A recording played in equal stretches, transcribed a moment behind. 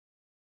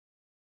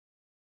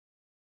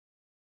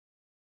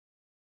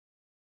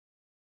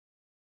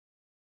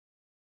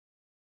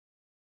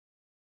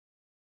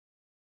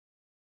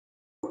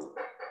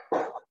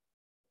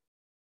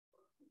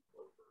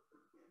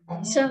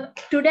So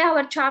today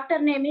our chapter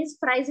name is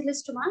price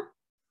list,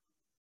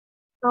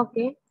 ma.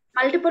 Okay.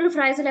 Multiple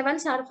price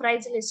levels are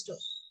price list.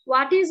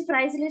 What is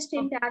price list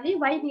in Tally?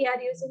 Why we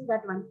are using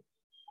that one?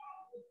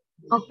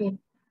 Okay.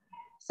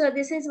 So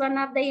this is one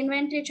of the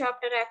inventory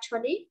chapter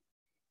actually.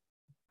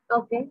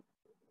 Okay.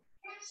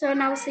 So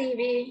now see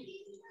we.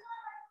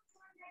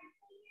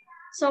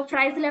 So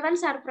price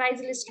levels are price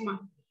list, ma.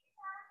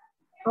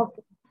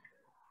 Okay.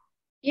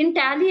 In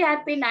Tally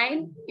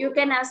RP9, you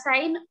can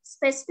assign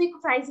specific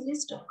price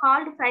list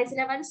called price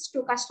levels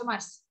to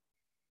customers,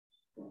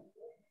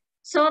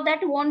 so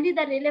that only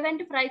the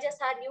relevant prices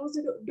are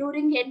used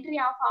during entry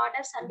of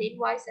orders and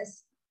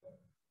invoices.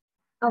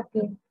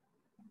 Okay.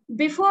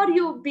 Before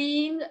you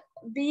being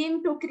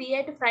to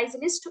create price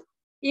list,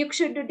 you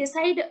should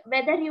decide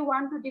whether you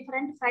want to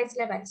different price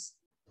levels.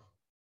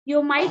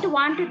 You might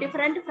want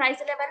different price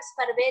levels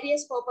for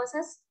various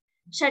purposes,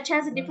 such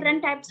as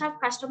different types of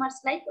customers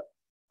like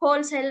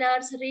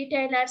wholesalers,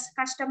 retailers,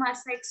 customers,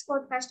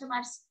 export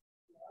customers,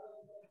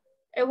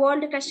 a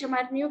old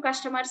customer, new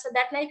customers. So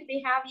that like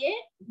we have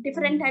a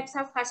different types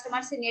of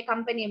customers in a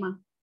company, ma.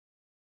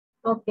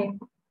 Okay.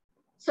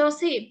 So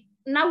see,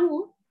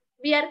 now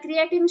we are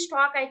creating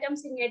stock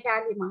items in a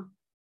Tally, ma.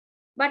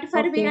 But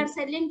for we are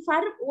selling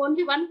for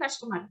only one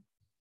customer.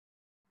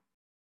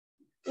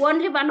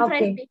 Only one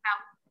price we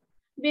have.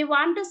 We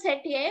want to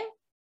set a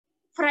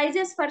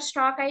prices for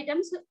stock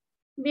items.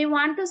 We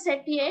want to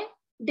set a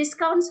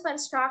discounts for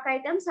stock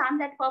items. On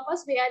that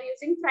purpose, we are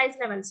using price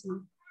levels now.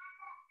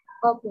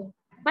 Okay.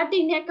 But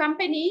in a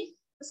company,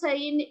 so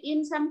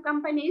in some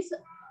companies,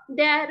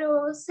 they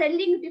are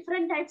selling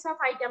different types of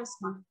items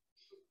now.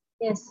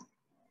 Yes.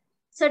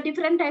 So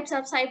different types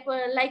of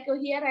like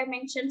here I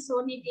mentioned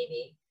Sony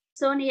TV,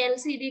 Sony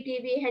LCD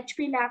TV,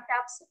 HP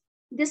laptops.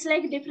 This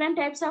like different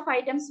types of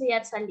items we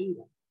are selling.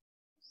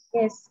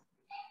 Yes.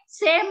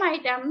 Same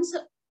items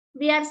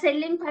we are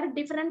selling for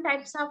different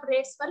types of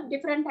rates for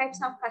different types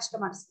of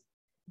customers.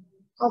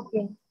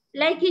 Okay.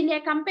 Like in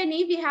a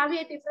company, we have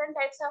a different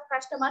types of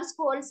customers: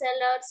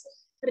 wholesalers,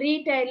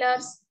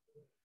 retailers,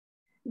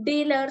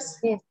 dealers,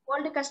 yes.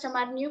 old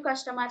customer, new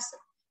customers.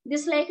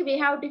 This like we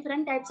have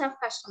different types of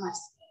customers.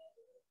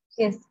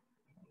 Yes.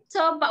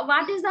 So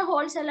what is the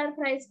wholesaler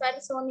price for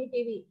Sony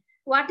TV?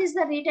 What is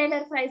the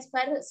retailer price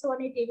for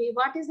Sony TV?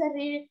 What is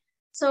the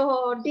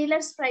so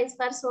dealer's price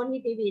for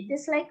Sony TV?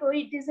 This like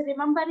it is,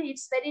 remember,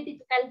 it's very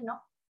difficult, no?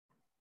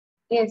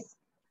 Yes.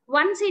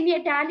 Once in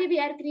a Tally we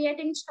are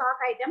creating stock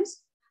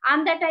items.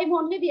 On that time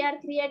only we are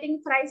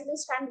creating price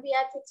list and we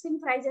are fixing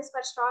prices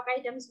for stock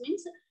items,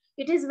 means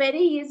it is very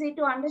easy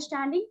to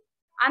understanding.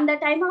 On the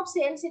time of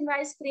sales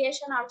invoice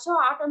creation also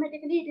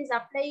automatically it is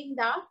applying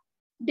the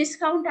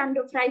discount and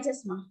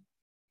prices, ma.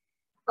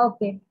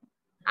 Okay.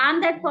 On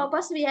that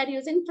purpose we are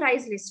using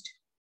price list.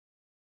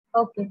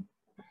 Okay.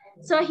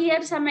 So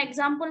here some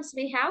examples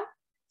we have.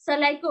 So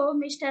like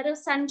Mr.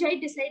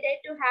 Sanjay decided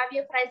to have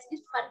a price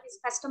list for his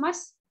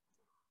customers.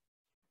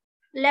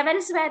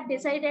 Levels were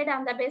decided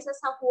on the basis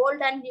of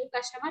old and new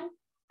customer,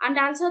 and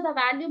also the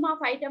volume of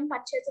item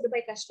purchased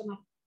by customer.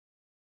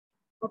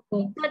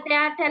 Okay. So they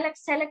are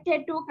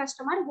selected two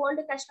customer, old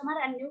customer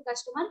and new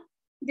customer.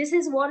 This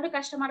is old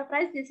customer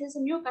price. This is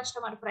new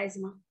customer price,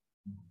 ma.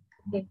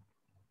 Okay.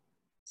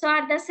 So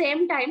at the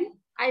same time,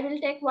 I will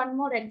take one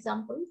more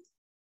example.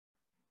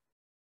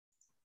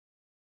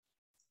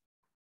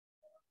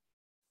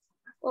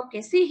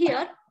 Okay, see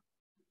here.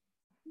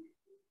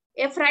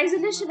 A price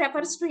list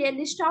refers to a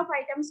list of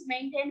items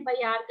maintained by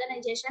an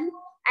organization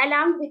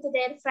along with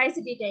their price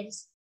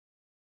details.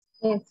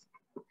 Yes.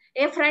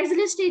 A price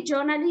list is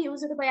generally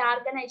used by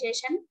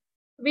organization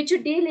which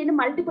deal in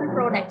multiple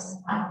products.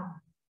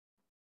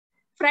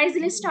 Price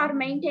lists are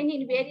maintained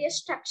in various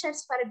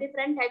structures for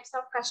different types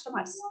of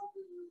customers.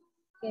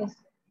 Yes.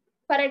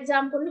 For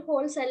example,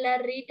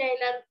 wholesaler,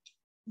 retailer,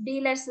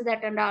 dealers,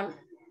 that and all.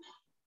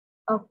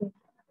 Okay.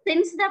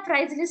 Since the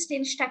price list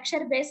is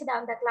structure based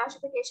on the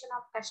classification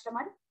of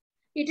customer,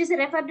 it is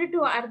referred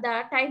to at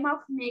the time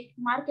of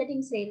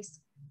marketing sales.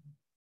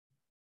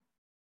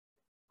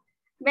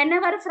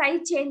 Whenever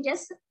price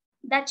changes,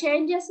 the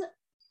changes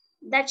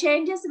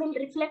will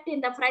reflect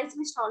in the price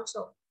list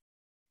also.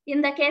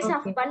 In the case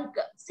of bulk,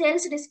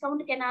 sales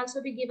discount can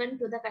also be given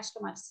to the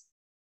customers.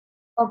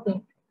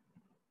 Okay.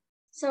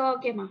 So,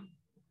 okay, ma.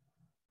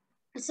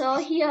 So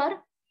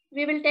here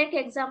we will take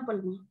example,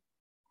 ma.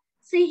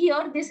 See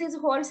here, this is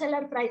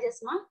wholesaler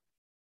prices, ma.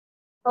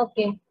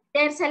 Okay.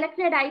 Their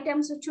selected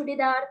items,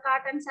 chudidar,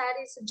 cotton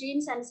sarees,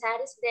 jeans and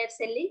sarees they are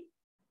selling.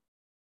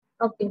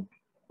 Okay.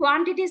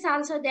 Quantities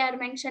also they are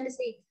mentioned.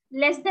 See,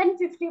 less than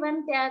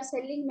 51 they are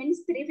selling, means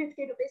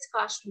 350 rupees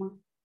cost, ma.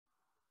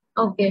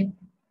 Okay.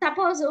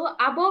 Suppose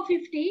above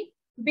 50,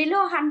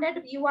 below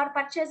 100 you are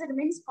purchased,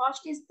 means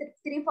cost is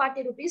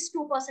 340 rupees,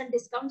 2%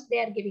 discounts they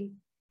are giving.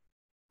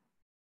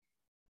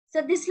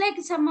 So this like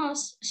some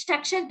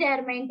structure they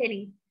are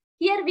maintaining.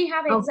 Here we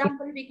have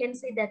example, we can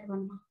see that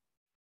one.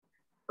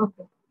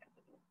 Okay.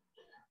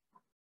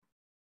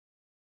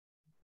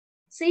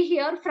 See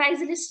here price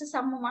list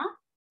sum, ma.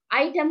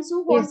 Items,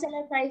 Yes.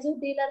 wholesaler price,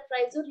 dealer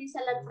price,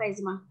 reseller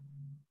price, ma.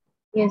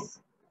 Yes.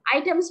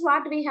 Items,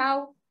 what we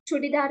have?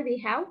 Chudidar we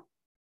have.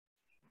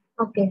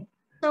 Okay.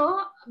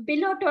 So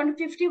below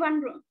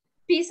 51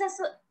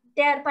 pieces,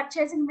 they are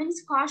purchasing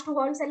means cost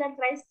wholesaler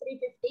price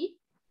 350.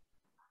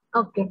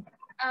 Okay.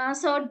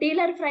 So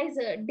dealer price,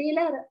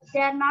 dealer,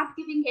 they are not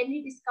giving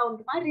any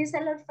discount. Ma.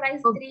 Reseller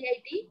price Okay.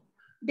 380.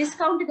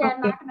 Discount, they are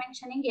Okay. not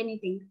mentioning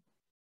anything.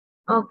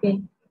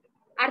 Okay.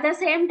 At the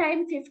same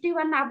time,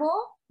 51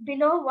 above,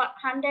 below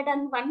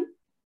 101.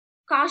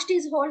 Cost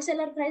is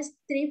wholesaler price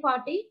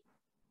 340.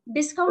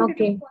 Discount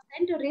Okay.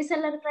 2%.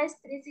 Reseller price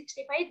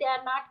 365. They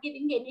are not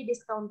giving any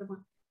discount. Ma.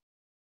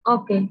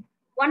 Okay.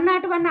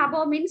 101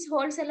 above means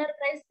wholesaler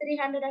price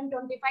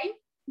 325.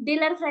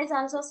 Dealer price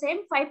also same,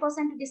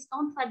 5%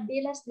 discount for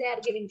dealers they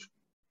are giving.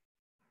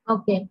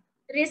 Okay.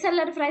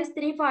 Reseller price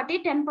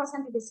 340,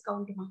 10%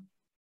 discount. Ma.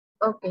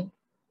 Okay.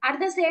 At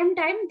the same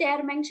time, they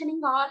are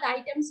mentioning all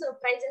items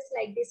prices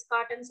like this,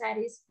 cotton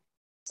sarees,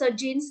 so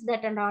jeans,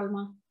 that and all.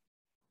 Ma.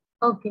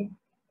 Okay.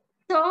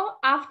 So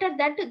after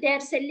that, they are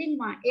selling.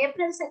 Ma.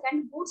 April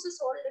 2nd, boots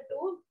sold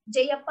to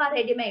Jayappa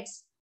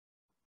Readymades.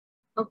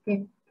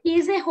 Okay. He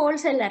is a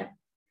wholesaler.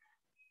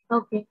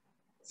 Okay.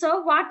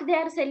 So what they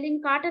are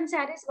selling, cotton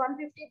sarees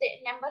 150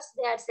 numbers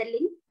they are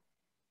selling.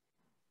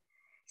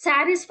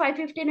 Sarees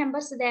 550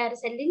 numbers they are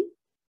selling.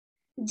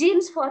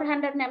 Jeans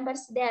 400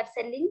 numbers they are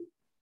selling.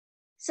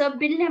 So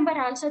bill number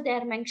also they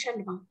are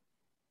mentioned. Ma.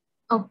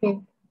 Okay.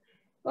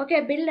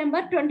 Okay, bill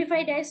number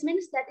 25 days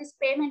means that is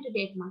payment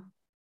date. Ma.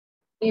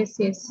 Yes.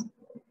 Yes.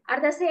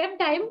 At the same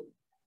time,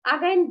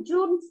 again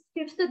June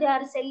 5th they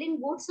are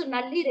selling boots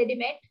Nalli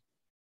ready-made.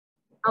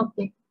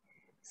 Okay.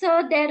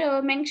 So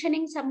they're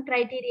mentioning some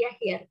criteria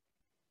here.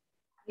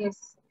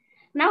 Yes.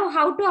 Now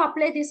how to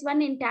apply this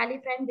one in Tally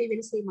Prime we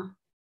will see. Ma.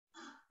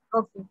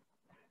 Okay.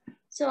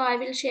 So I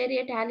will share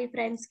a Tally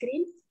Prime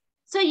screen.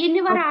 So in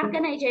your Okay.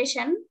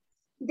 organization,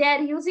 they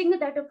are using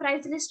that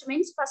price list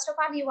means first of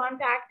all you want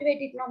to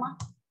activate it, no ma?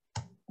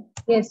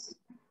 Yes.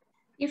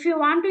 If you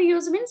want to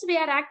use means we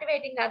are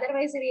activating,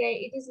 otherwise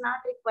it is not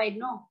required,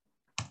 no?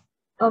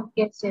 Okay.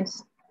 Yes.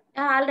 Yes.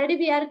 Already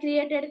we are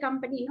created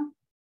company, no?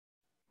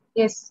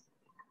 Yes.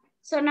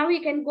 So now we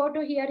can go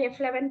to here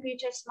F11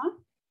 features, no?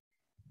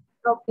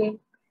 Okay.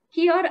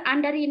 Here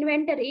under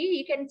inventory,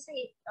 you can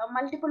see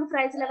multiple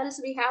price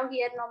levels we have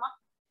here, no ma?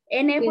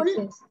 Enable, Yes.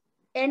 Yes.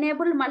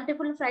 enable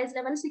multiple price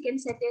levels you can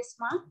set as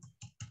ma.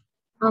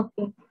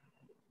 Okay.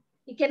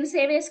 You can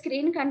save a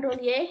screen, Control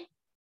A.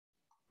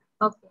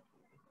 Okay.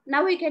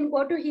 Now we can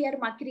go to here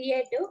ma,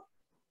 create.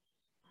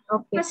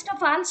 Okay. First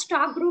of all,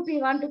 stock group we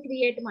want to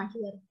create ma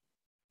here.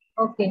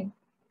 Okay.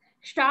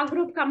 Stock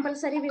group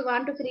compulsory we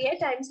want to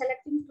create. I am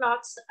selecting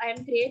clothes. I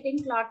am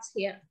creating clothes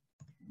here.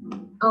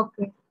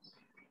 Okay.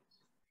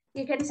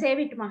 You can save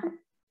it ma.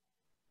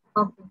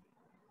 Okay.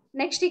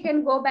 Next you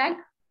can go back.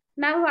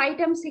 Now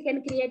items you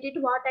can create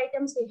it. What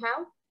items we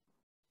have?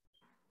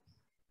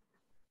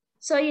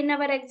 So in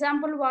our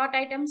example, what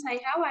items I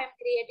have, I am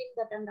creating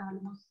that and all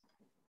ma.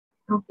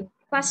 Okay.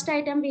 First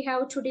item we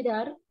have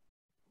chudidar.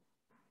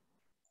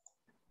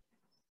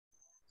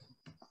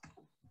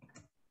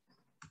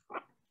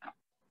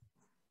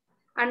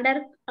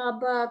 Under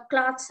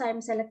cloths, I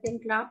am selecting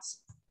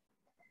cloths.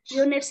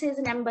 Units is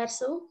number,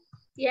 so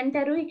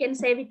enter, you can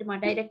save it ma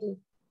directly.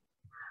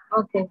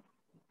 Okay.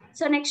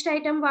 So next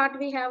item what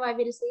we have, I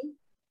will see.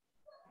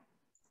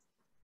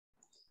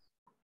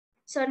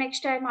 So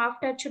next time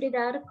after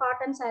chudidar,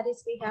 cotton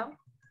sarees we have.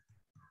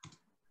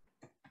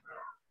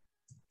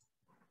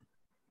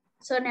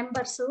 So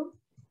number, so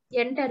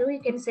enter, you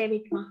can save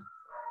it ma.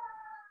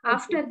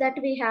 After Okay. that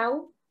we have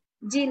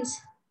jeans.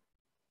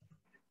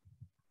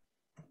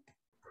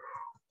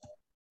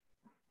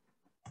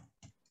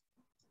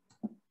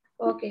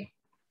 Okay.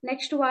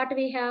 Next what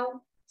we have?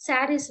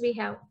 Sarees we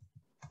have.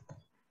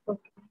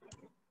 Okay.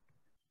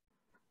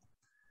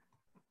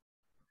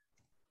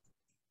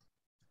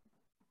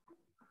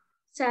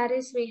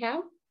 Sarees we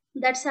have.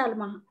 That's all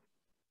ma.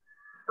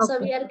 So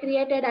Okay. we are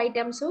created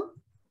items. So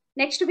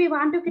next we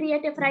want to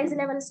create a price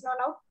levels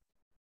now.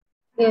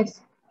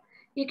 Yes.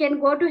 You can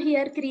go to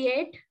here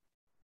create.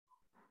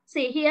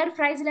 See here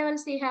price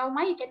levels we have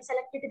ma. You can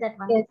select it that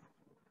one. Yes.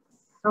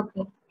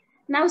 Okay.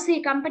 Now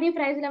see company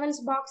price levels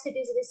box it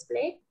is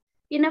displayed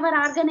in our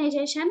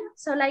organization.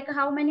 So like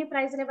how many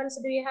price levels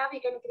do you have?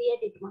 You can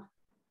create it ma.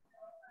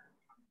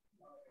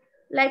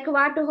 Like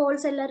what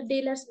wholesaler,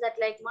 dealers that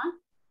like ma.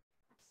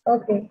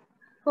 Okay.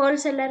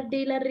 Wholesaler,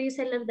 dealer,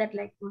 reseller that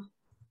like ma.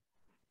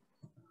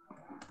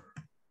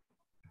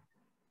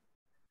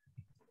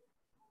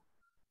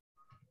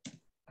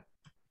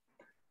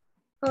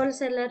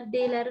 Wholesaler,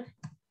 dealer,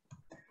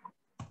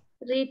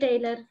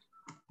 retailer.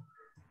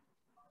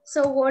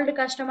 So old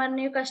customer,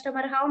 new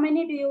customer, how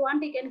many do you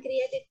want? You can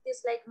create it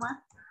this like ma.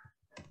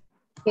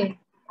 Okay.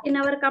 In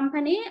our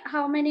company,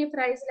 how many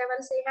price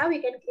levels we have?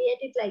 You can create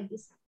it like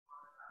this.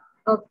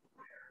 Okay.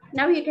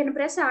 Now you can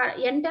press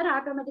enter,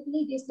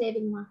 automatically it is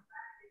saving ma.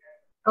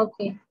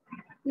 Okay.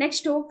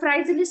 Next to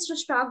price list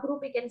stock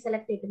group, you can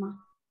select it ma.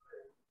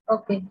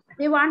 Okay.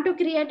 We want to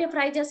create a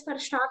prices for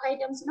stock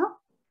items, no?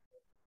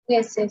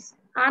 Yes, yes.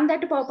 On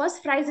that purpose,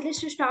 price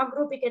list stock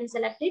group, you can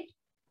select it.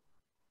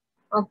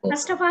 Okay.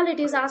 First of all, it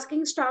is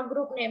asking stock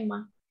group name.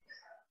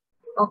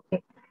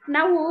 Okay.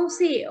 Now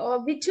see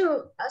which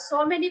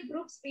so many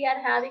groups we are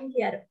having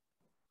here.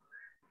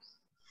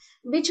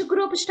 Which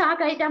group stock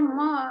item,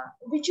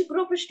 which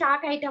group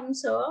stock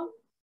items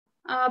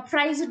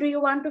price do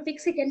you want to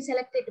fix? You can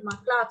select it,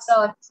 clothes.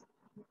 Clothes.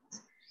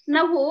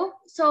 Now,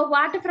 so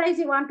what price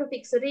you want to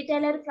fix?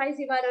 Retailer price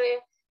you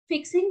are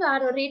fixing,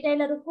 or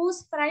retailer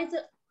whose price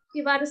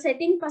you are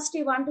setting? First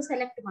you want to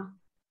select,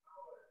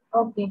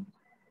 Okay.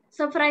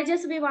 So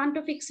prices we want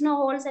to fix, no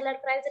wholesaler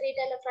price,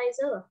 retailer price.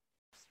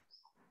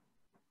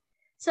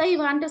 So you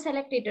want to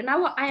select it.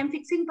 Now I am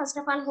fixing first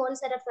of all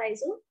wholesaler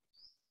price.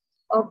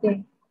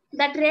 Okay.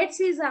 That rates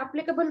is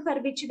applicable for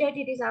which date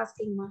it is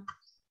asking,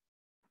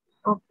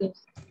 Okay.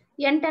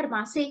 Enter,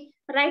 See,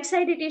 right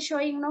side it is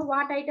showing no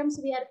what items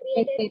we are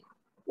created. Okay.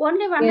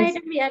 Only one Yes.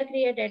 item we are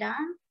created.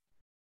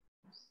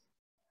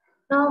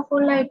 Now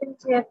full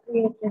items we have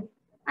created.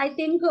 I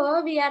think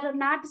we are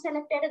not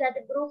selected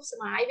that groups.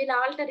 I will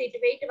alter it.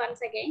 Wait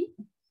once again.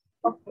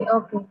 Okay.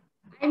 Okay.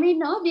 I mean,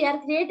 no, we are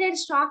created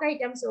stock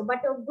items,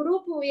 but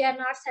group we are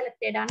not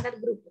selected under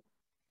group.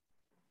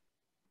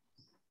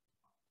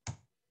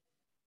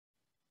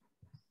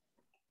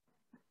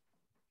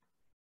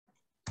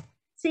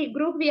 See,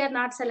 group we are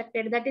not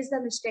selected. That is the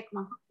mistake,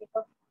 ma.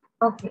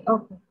 Okay.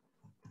 Okay.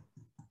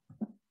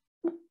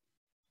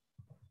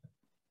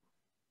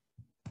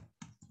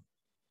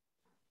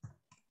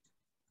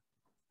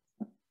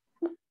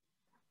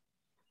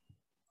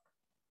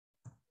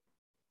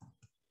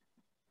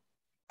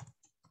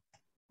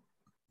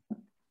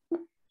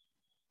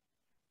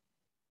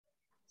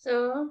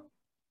 So,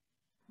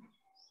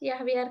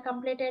 yeah, we are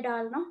completed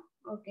all, no?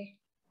 Okay.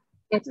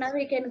 Yes. Now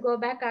we can go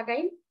back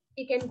again.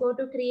 You can go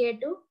to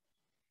creative.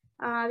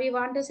 We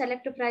want to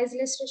select price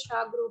list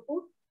stock group.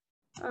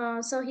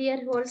 So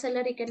here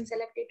wholesaler, you can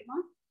select it, ma.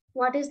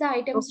 What is the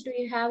items do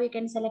you have? You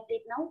can select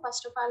it now.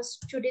 First of all,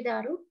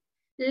 chudidaru.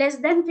 Less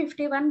than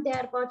 51 they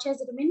are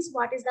purchased means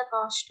what is the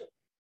cost?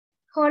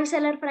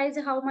 Wholesaler price,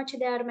 how much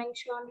they are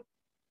mentioned?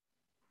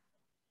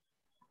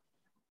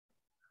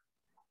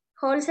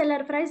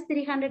 Wholesaler price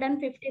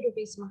 350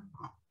 rupees, ma.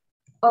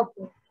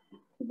 Okay.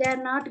 They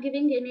are not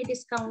giving any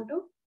discount.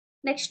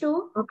 Next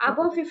to Okay.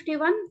 above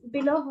 51,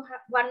 below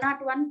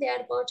 101 they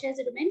are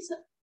purchased means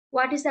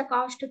what is the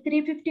cost?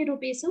 350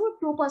 rupees,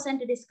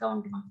 2%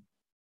 discount, ma.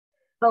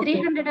 Okay.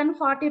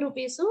 340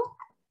 rupees,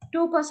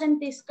 2%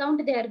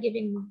 discount they are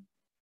giving, ma.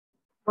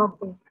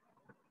 Okay.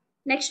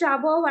 Next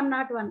above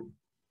 101.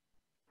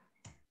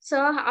 So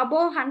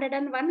above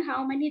 101,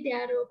 how many they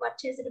are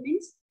purchased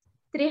means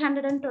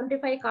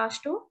 325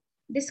 cost to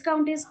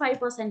discount is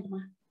 5%, ma.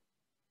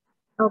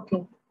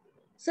 Okay.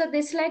 So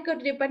this like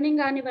depending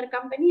on your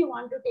company, you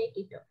want to take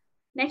it.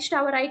 Next,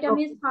 our item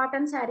is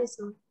cotton sarees.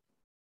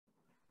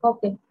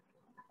 Okay.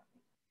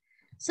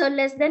 So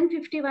less than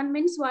 51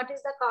 means what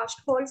is the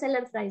cost?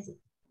 Wholesaler price.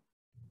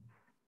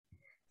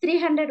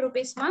 300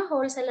 rupees, ma,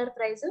 wholesaler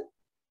price.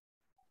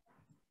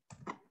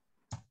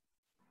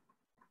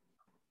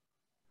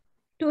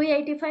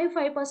 285,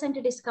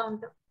 5%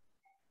 discount.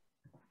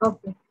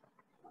 Okay.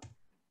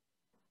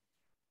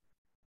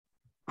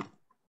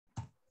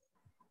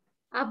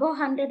 Above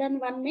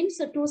 101 means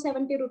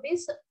 270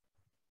 rupees.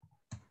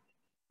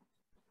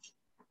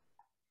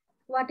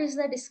 What is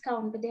the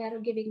discount they are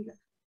giving?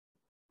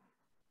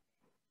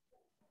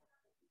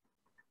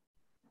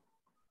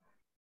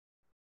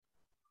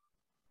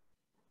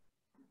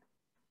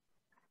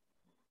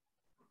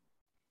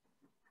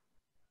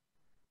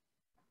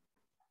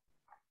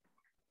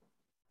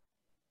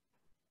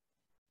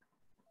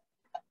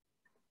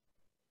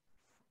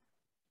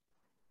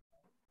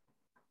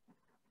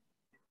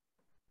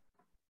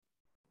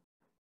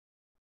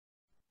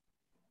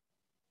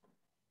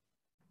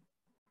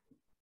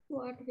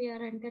 What we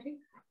are entering?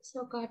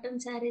 So cotton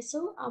sarees,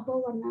 so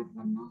above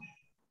 101 now.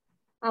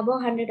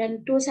 Above 100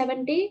 and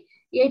 270,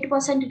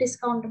 8%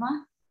 discount,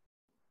 ma.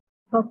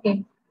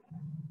 Okay.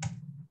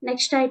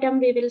 Next item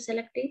we will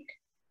select it.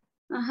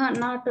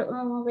 Not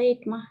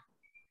wait, ma.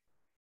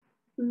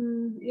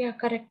 Yeah,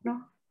 correct,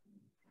 no.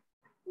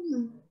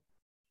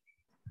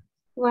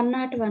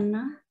 101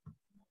 na.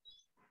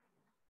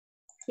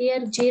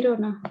 Here 0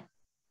 na.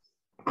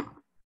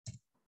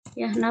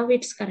 Yeah, now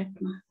it's correct,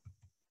 ma.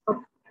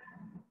 Okay.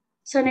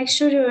 So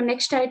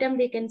next item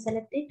we can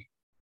select it.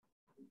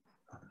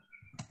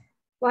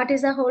 What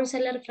is the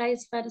wholesaler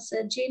price for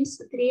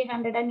jeans?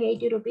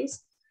 380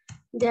 rupees.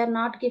 They are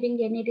not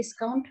giving any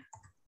discount.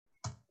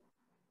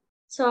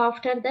 So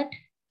after that,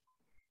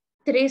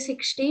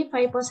 360,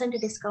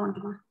 5% discount,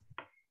 ma.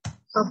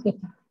 Okay.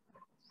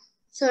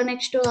 So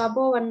next to above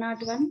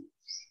 101,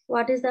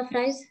 what is the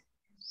price?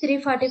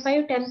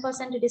 345,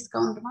 10%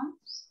 discount, ma.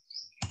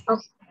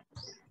 Okay.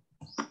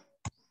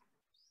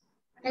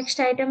 Next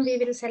item we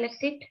will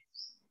select it.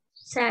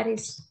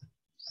 Sarees.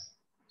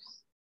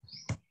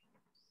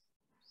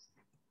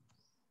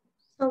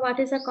 So what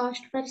is the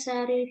cost per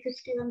saree?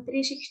 51,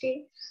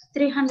 360.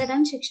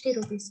 360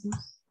 rupees. Ma.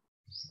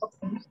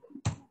 Okay.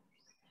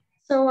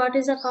 So what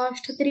is the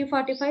cost?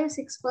 345,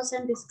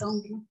 6%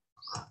 discount. Ma.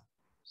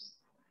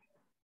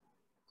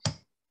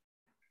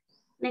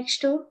 Next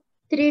to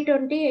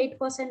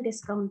 328%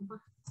 discount. Ma.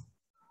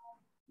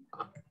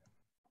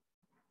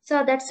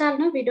 So that's all.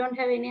 No, we don't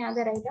have any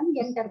other item.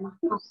 Enter. Ma.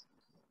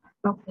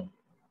 Okay.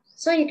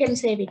 So you can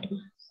save it. Ma.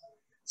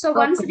 So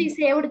once Okay. we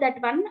saved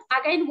that one,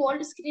 again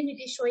old screen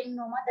it is showing.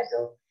 No, ma, that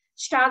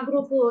stock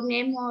group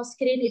name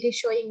screen it is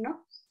showing. No.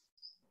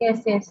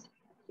 Yes, yes.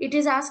 It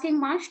is asking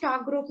ma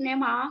stock group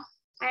name. I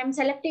am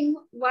selecting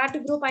what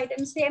group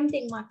item. Same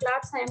thing. Ma.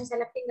 Clothes I am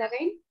selecting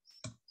again.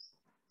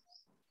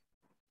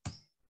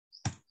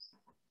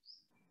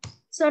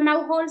 So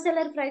now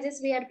wholesaler prices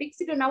we are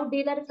fixed. Now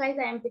dealer price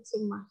I am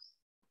fixing. Ma.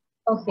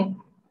 Okay.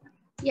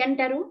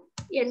 Enter.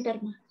 Enter.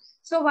 Ma.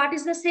 So what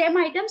is the same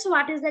item? So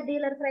what is the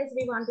dealer price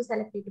we want to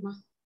select it. Ma.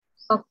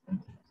 Okay.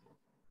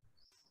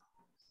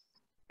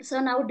 So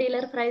now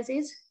dealer price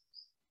is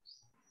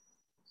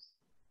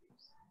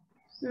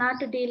not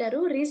dealer,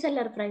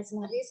 reseller price.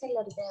 Ma.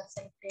 Reseller they are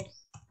selected.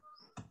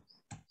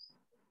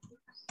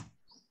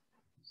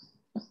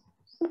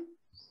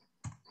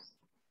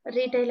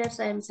 Retailers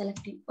I am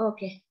selecting.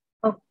 Okay.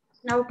 Okay.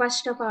 Now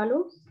first of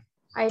all,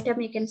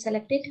 item you can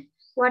select it.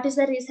 What is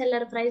the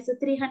reseller price?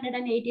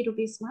 380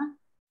 rupees. Ma.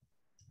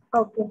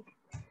 Okay.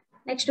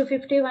 Next to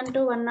 51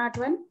 to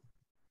 101.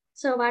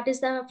 So what is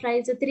the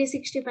price?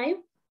 365.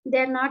 They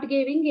are not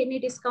giving any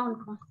discount.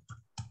 Ma.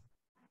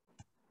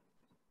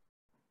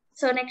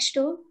 So next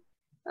to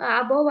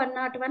above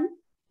 101,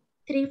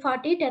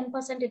 340,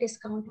 10%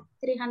 discount.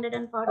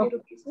 340 Okay.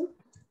 rupees.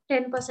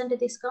 10%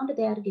 discount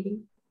they are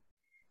giving.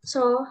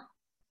 So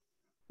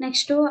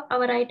next to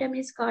our item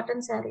is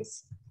cotton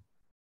sarees.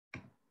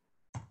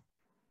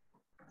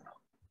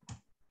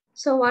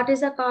 So what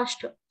is the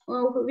cost?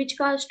 Which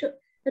cost?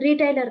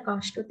 Retailer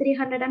cost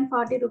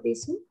 340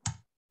 rupees.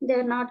 They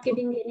are not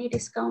giving any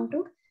discount.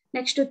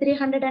 Next to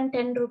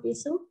 310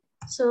 rupees.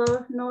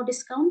 So no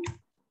discount.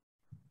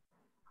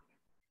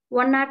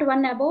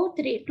 101 above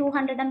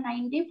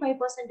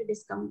 295%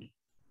 discount.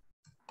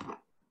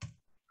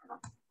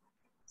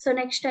 So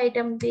next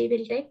item we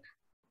will take.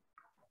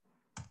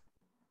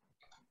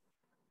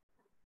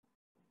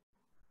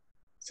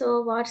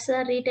 So what's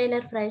the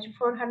retailer price?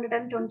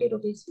 420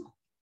 rupees.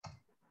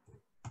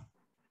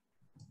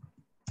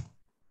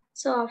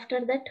 So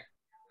after that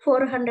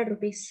 400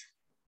 rupees.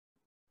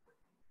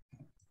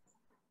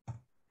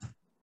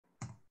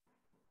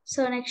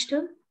 So next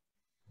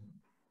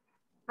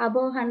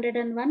above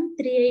 101,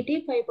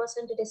 380,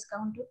 5%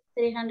 discount.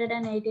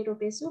 380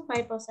 rupees,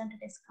 5%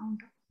 discount.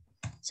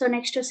 So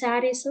next to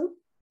sarees.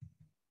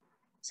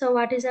 So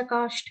what is the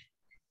cost?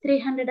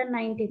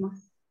 390.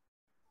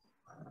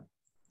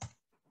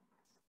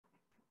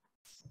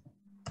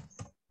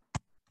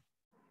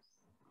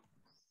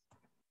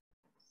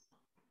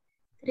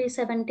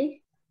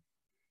 370.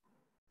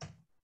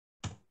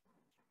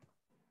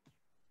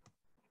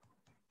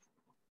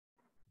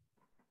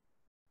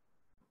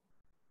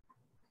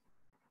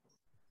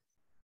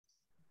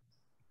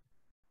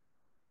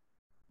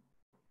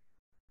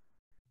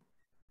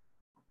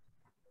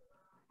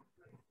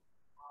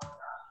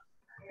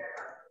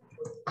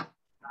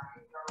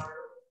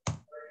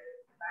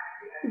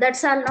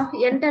 That's all. No,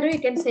 enter. You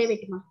can save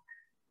it. Ma.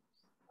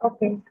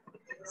 Okay.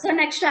 So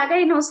next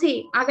again, no,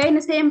 see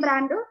again same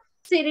brand.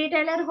 See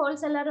retailer,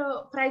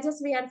 wholesaler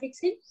prices we are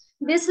fixing.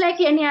 This like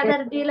any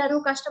other dealer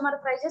customer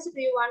prices.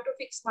 Do you want to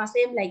fix? Ma,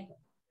 same like.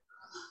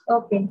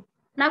 Okay.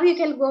 Now you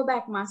can go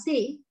back. Ma,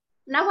 see.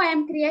 Now I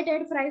am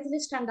created price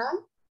list and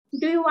all.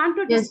 Do you want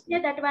to Yes.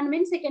 display that one?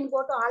 Means you can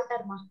go to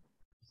alter. Ma.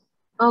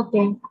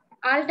 Okay.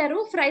 Alter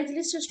price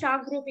list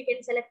stock group. You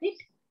can select it.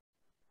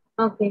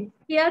 Okay.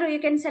 Here you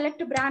can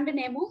select brand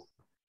name.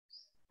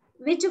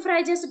 Which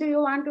prices do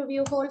you want to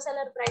view?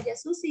 Wholesaler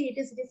prices. So see, it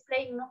is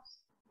displaying. No.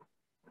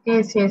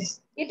 Yes,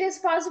 yes. It is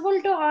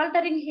possible to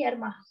altering here,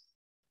 ma.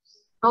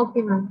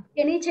 Okay, ma'am.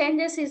 Any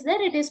changes is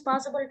there? It is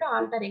possible to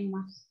altering,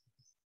 ma.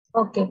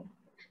 Okay.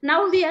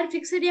 Now we are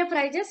fixed your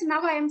prices.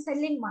 Now I am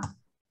selling, ma.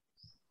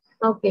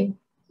 Okay.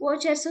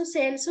 Vouchers,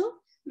 sales.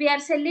 We are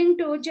selling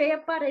to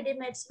Jayappa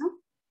Readymades, no?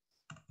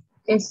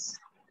 Yes.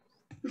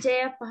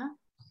 Jayappa.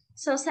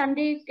 So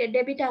Sunday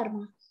debitor,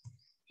 ma.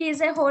 He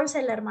is a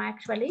wholesaler, ma,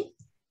 actually.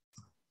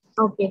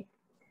 Okay.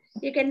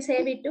 You can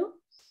save it too.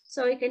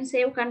 So you can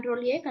save Control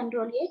A,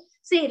 Control A.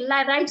 See,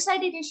 right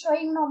side it is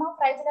showing no more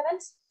price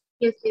levels.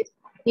 Yes, yes.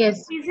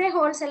 Yes. He is a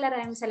wholesaler.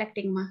 I am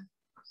selecting, ma.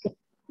 Okay.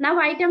 Now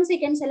items you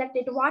can select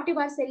it. What you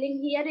are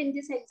selling here in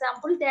this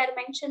example, they are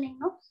mentioning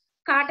no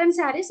cotton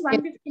sarees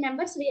 150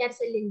 numbers we are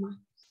selling, ma.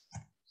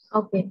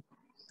 Okay.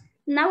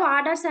 Now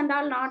orders and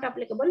all not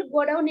applicable.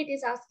 Go down, it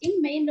is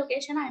asking main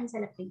location I am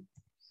selecting.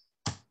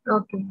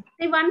 Okay.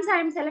 See, once I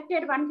am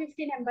selected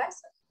 150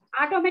 numbers,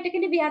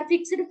 automatically we are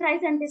fixed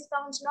price and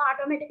discounts. No,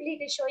 automatically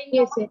it is showing.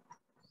 Yes, no.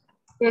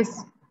 yes.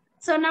 Yes.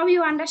 So now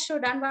you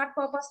understood on what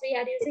purpose we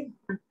are using.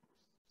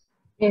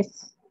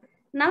 Yes.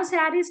 Now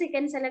sarees you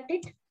can select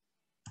it.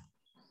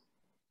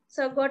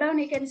 So go down,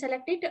 you can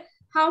select it.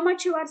 how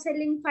much you are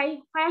selling?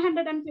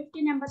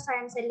 550 numbers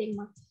I am selling,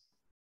 ma.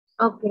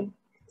 Okay.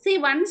 See,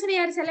 once we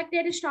are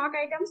selected stock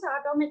items,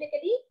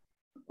 automatically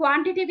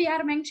quantity we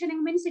are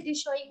mentioning means it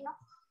is showing, no?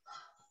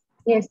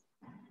 Yes.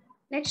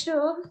 Next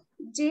to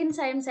jeans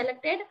I am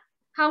selected.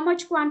 How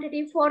much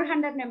quantity?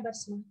 400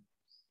 numbers, ma.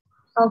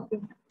 Okay.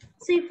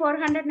 See,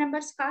 400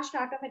 numbers cost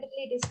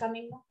automatically it is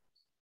coming, no?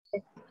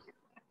 Yes.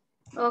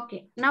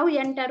 Okay, now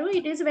enter.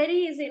 It is very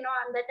easy, no?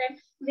 On the time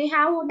we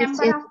have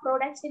number Yes. of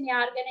products in your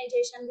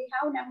organization, we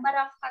have number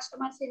of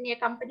customers in your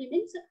company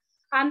means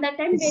on that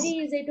time Yes. very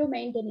easy to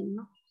maintain,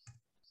 no?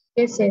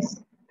 Yes.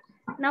 Yes.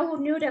 Now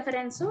new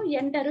reference, so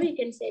enter, you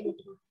can save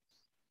it.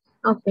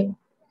 Okay.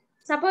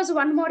 Suppose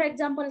one more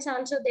examples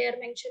also they are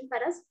mentioned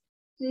for us.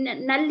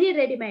 Nully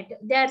ready-made.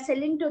 They are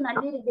selling to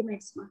Nully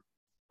ready-mades.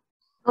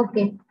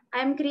 Okay. I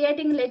am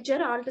creating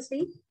ledger all to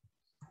see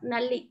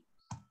Nully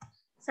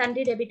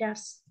Sunday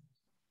debitors.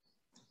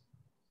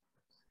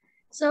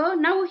 So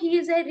now he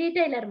is a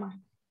retailer, ma.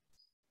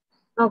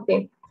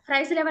 Okay.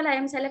 Price level I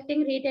am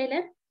selecting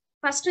retailer.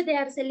 First they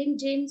are selling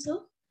jeans.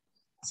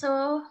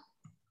 So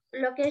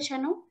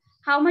location,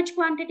 how much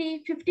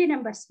quantity? 50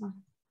 numbers, ma.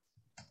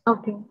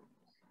 Okay.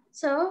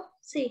 So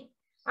see,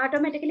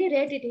 automatically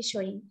rate it is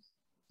showing.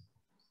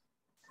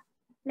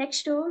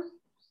 Next to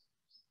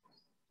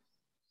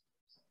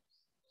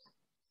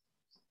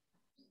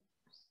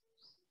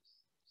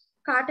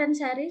cotton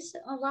sarees.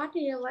 What?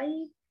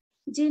 Why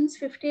jeans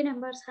 50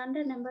 numbers,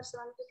 100 numbers,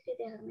 150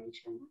 they are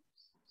mentioned.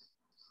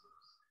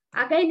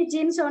 Again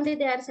jeans only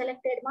they are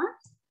selected, ma.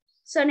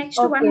 So next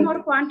Okay. one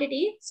more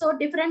quantity. So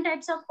different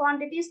types of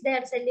quantities they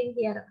are selling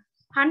here.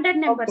 100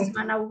 numbers, Okay.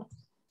 ma, now.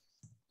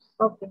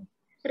 Okay.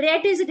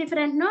 Rate is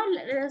different, no?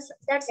 That's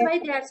Yes. why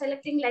they are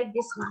selecting like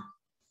this, ma.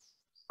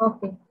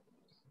 Okay.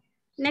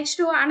 Next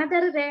to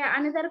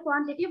another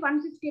quantity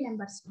 150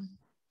 numbers, ma.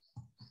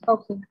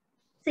 Okay.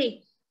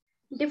 See,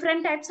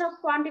 different types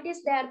of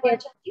quantities they are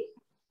Yes. purchasing.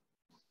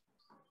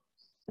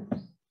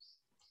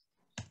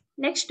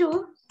 Next to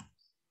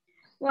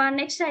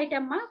next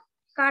item, ma,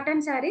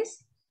 cotton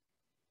sarees.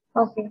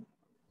 Okay.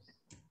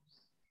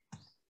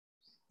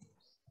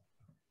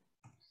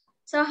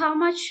 So how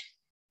much?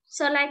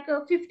 So like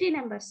 50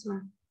 numbers, ma.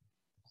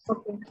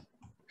 Okay.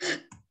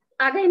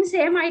 Again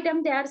same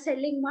item they are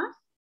selling, ma.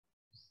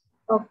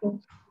 Okay.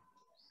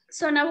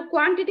 So now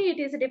quantity it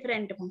is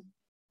different, ma.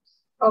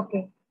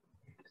 Okay.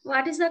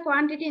 What is the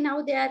quantity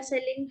now? They are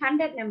selling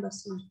 100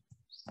 numbers, ma.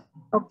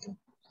 Okay.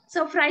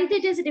 So price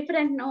it is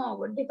different,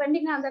 no,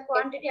 depending on the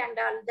quantity and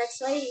all. That's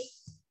why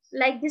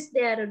like this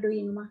they are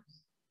doing, ma.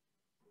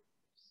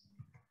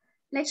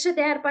 Next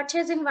they are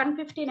purchasing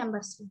 150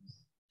 numbers.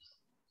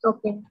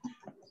 Okay.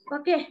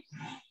 Okay.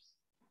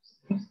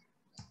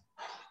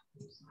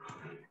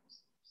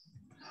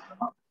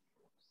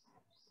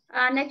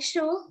 Next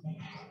to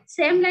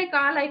same like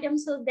all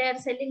items, so they are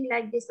selling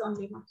like this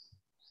only, ma.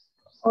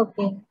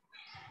 Okay.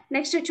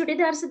 Next to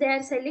chudidars they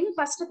are selling.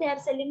 First they are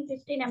selling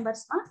 50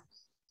 numbers, ma.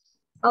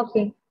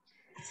 Okay.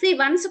 See,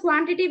 once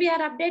quantity we are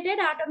updated,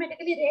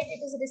 automatically rate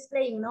it is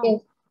displaying, no?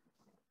 Yes.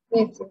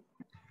 Yes. Yes.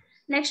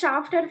 Next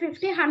after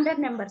 50, 100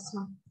 numbers,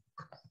 ma.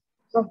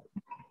 Okay.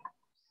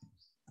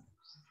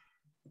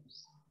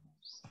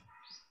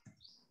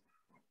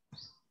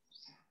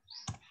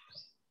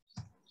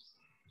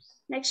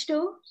 Next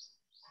to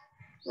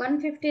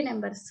 150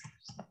 numbers.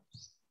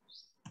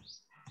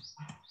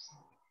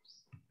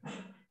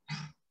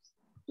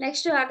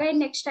 Next to again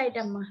next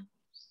item, ma.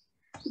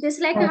 This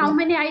like how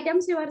many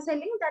items you are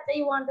selling that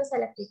you want to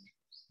select it.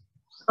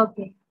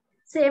 Okay.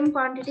 Same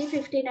quantity,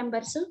 50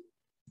 numbers.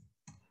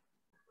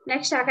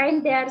 Next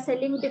again they are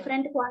selling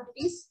different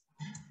quantities.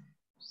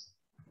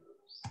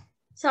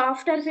 So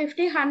after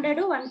 50, 100,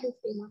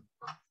 150, ma.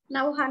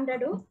 Now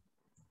 100.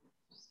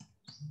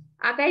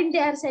 Again they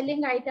are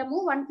selling item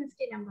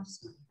 150 numbers.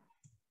 Ma.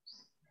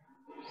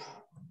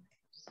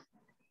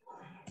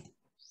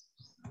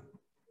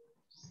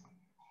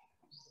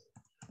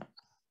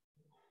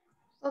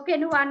 Okay,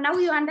 now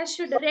you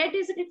understood. Rate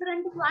is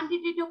different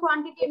quantity to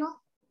quantity, no?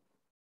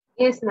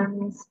 Yes, ma'am.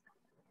 Yes.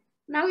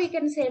 Now you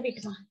can save it,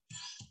 ma.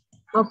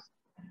 Okay.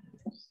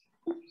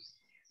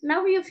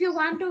 Now if you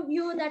want to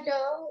view that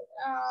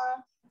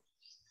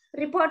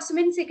reports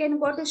means you can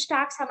go to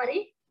stock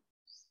summary.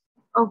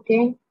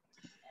 Okay.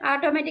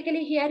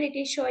 Automatically here it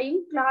is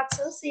showing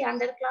clothes. See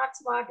under clothes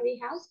what we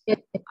have.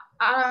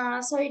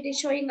 Yes. So it is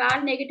showing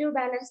all negative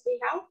balance we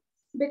have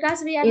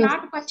because we are Yes.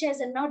 not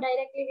purchasing, no,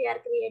 directly we are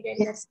created.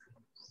 Yes. That's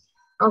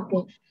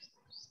Okay.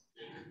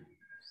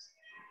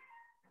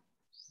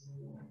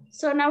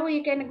 so now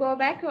you can go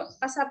back.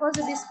 Suppose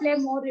display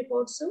more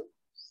reports.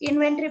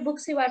 Inventory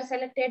books you are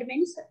selected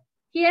means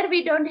here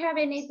we don't have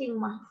anything,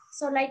 ma.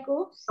 So like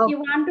you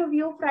want to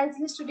view price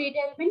list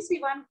detail means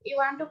you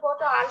want to go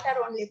to alter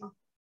only, ma.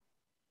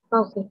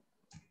 Okay.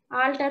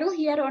 Alter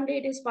here only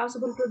it is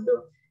possible to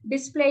do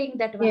displaying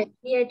that one, yes.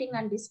 creating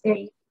and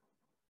displaying.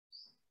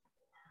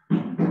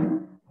 Yes.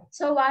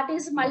 So what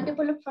is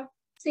multiple?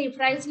 See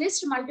price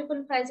list,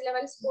 multiple price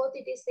levels, both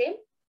it is same.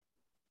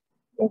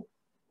 Yes.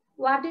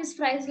 what is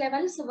price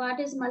levels, what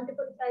is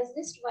multiple price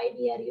list, why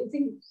we are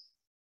using.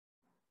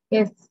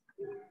 Yes.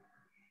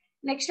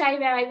 Next,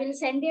 I will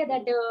send you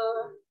that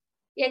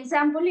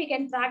example. You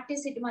can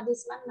practice it,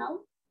 this one now.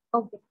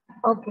 Okay.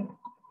 Okay.